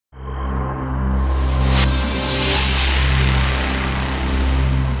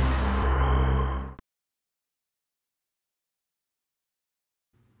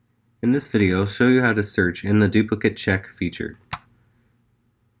In this video, I'll show you how to search in the duplicate check feature.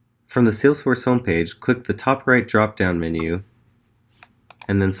 From the Salesforce homepage, click the top right drop-down menu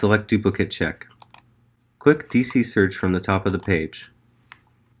and then select duplicate check. Click DC search from the top of the page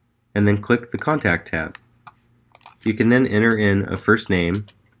and then click the contact tab. You can then enter in a first name,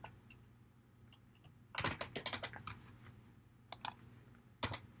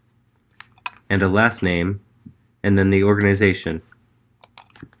 and a last name, and then the organization.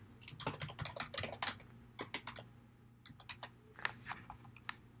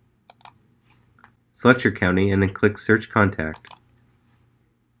 Select your county and then click Search Contact.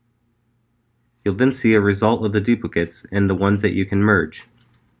 You'll then see a result of the duplicates and the ones that you can merge.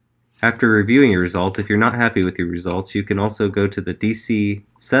 After reviewing your results, if you're not happy with your results, you can also go to the DC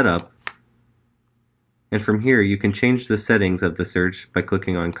Setup, and from here you can change the settings of the search by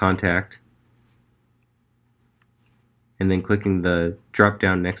clicking on Contact and then clicking the drop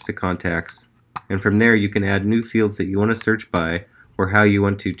down next to Contacts, and from there you can add new fields that you want to search by or how you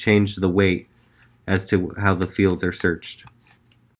want to change the weight as to how the fields are searched.